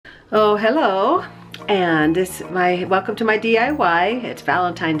Oh, hello, and welcome to my DIY. It's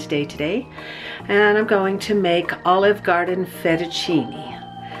Valentine's Day today, and I'm going to make Olive Garden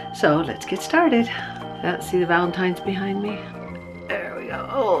fettuccine. So let's get started. See the Valentines behind me? There we go.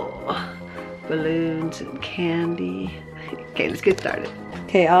 Oh, balloons and candy. Okay, let's get started.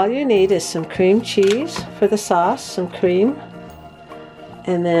 Okay, all you need is some cream cheese for the sauce, some cream.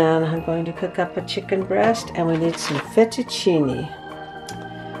 And then I'm going to cook up a chicken breast, and we need some fettuccine.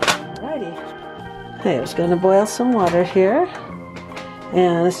 I was going to boil some water here,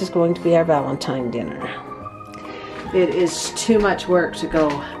 and this is going to be our Valentine dinner. It is too much work to go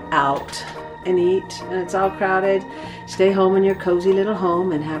out and eat, and it's all crowded. Stay home in your cozy little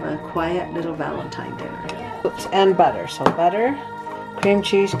home and have a quiet little Valentine dinner. Oops, and butter. So butter, cream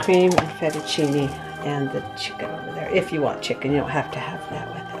cheese, cream, and fettuccine, and the chicken over there. If you want chicken, you don't have to have that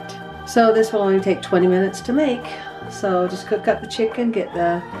with it. So this will only take 20 minutes to make. So just cook up the chicken, get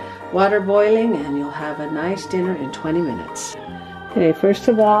the water boiling, and you'll have a nice dinner in 20 minutes. Okay, first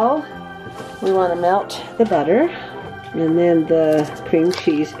of all, we want to melt the butter, and then the cream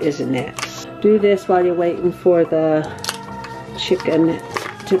cheese is next. Do this while you're waiting for the chicken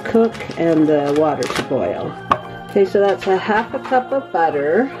to cook and the water to boil. Okay, so that's a half a cup of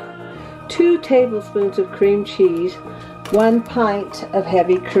butter, 2 tablespoons of cream cheese, 1 pint of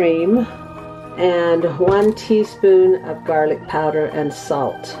heavy cream, and 1 teaspoon of garlic powder and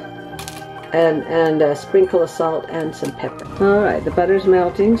salt. And a sprinkle of salt and some pepper. Alright, the butter's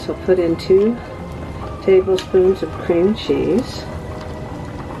melting, so put in 2 tablespoons of cream cheese.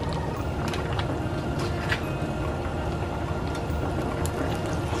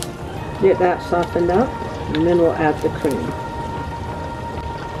 Get that softened up, and then we'll add the cream.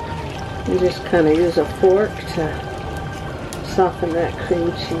 You just kind of use a fork to soften that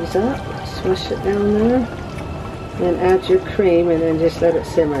cream cheese up. Smush it down there. And add your cream, and then just let it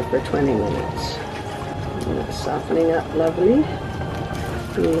simmer for 20 minutes. And it's softening up lovely.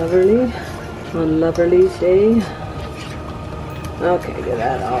 On Loverly's Day. Okay, get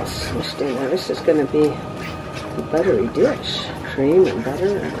that all smushed in there. This is going to be a buttery dish. Cream and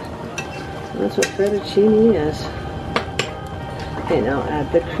butter. That's what fettuccine is. Okay, now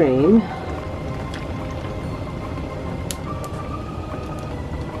add the cream.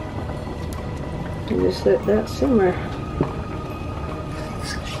 And just let that simmer.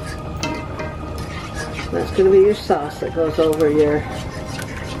 That's going to be your sauce that goes over your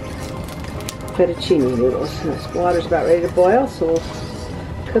fettuccine noodles. This water's about ready to boil, so we'll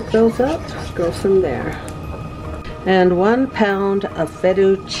cook those up, go from there. And 1 pound of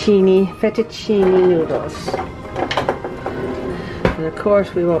fettuccine noodles. And of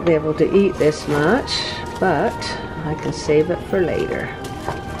course we won't be able to eat this much, but I can save it for later.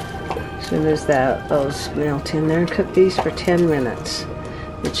 As soon as those melt in there, and cook these for 10 minutes.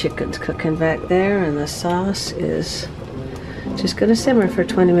 The chicken's cooking back there, and the sauce is just going to simmer for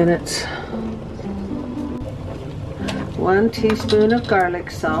 20 minutes. 1 teaspoon of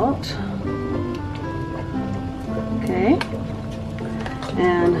garlic salt. Okay.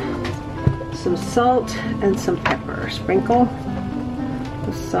 And some salt and some pepper. Sprinkle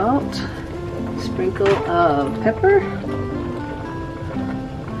the salt, sprinkle of pepper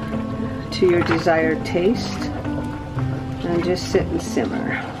to your desired taste, and just sit and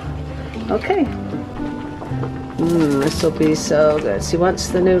simmer. Okay. This will be so good. See, once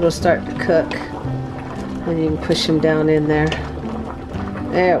the noodles start to cook, then you can push them down in there.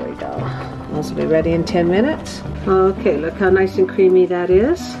 There we go. Those will be ready in 10 minutes. Okay, look how nice and creamy that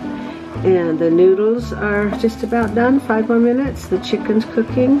is. And the noodles are just about done. 5 more minutes. The chicken's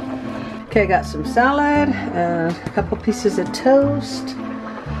cooking. Okay, I got some salad, a couple pieces of toast,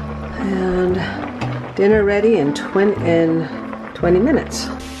 and dinner ready in 20 minutes.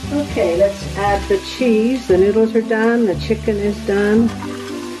 Okay, let's add the cheese. The noodles are done, the chicken is done.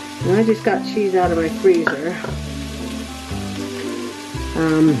 And I just got cheese out of my freezer.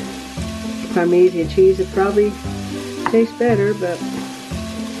 Parmesan cheese would probably taste better, but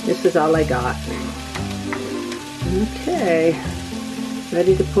this is all I got. Okay,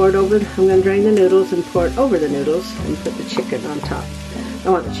 ready to pour it over. I'm going to drain the noodles and pour it over the noodles and put the chicken on top. I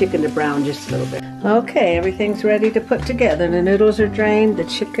want the chicken to brown just a little bit. Okay, everything's ready to put together. The noodles are drained, the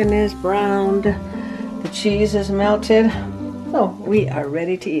chicken is browned, the cheese is melted. Oh, we are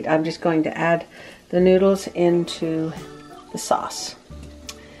ready to eat. I'm just going to add the noodles into the sauce,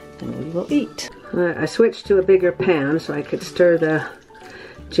 and we will eat. Alright, I switched to a bigger pan so I could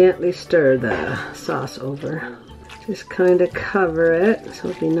gently stir the sauce over. Just kind of cover it so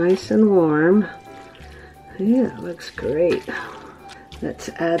it'll be nice and warm. Yeah, it looks great. Let's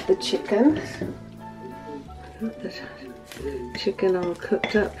add the chicken. chicken all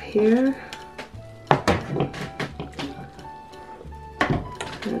cooked up here.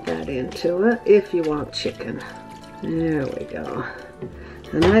 Add that into it if you want chicken. There we go.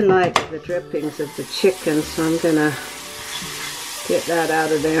 And I like the drippings of the chicken, so I'm gonna get that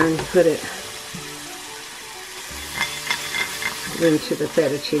out of there and put it into the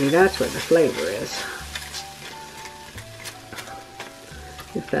fettuccine. That's where the flavor is.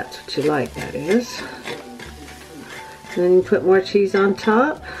 If that's what you like, that is. And then you put more cheese on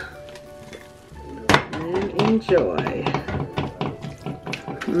top and enjoy.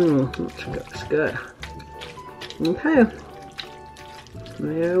 That's good. Okay,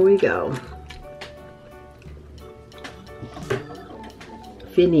 there we go.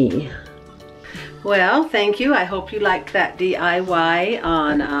 Fini. Well, thank you. I hope you liked that DIY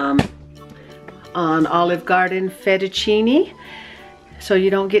on Olive Garden fettuccine, so you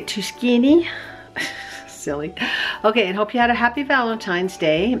don't get too skinny. Silly. Okay, and hope you had a happy Valentine's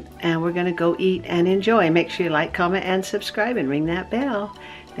Day, and we're gonna go eat and enjoy. Make sure you like, comment, and subscribe, and ring that bell.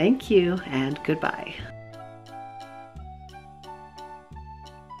 Thank you, and goodbye.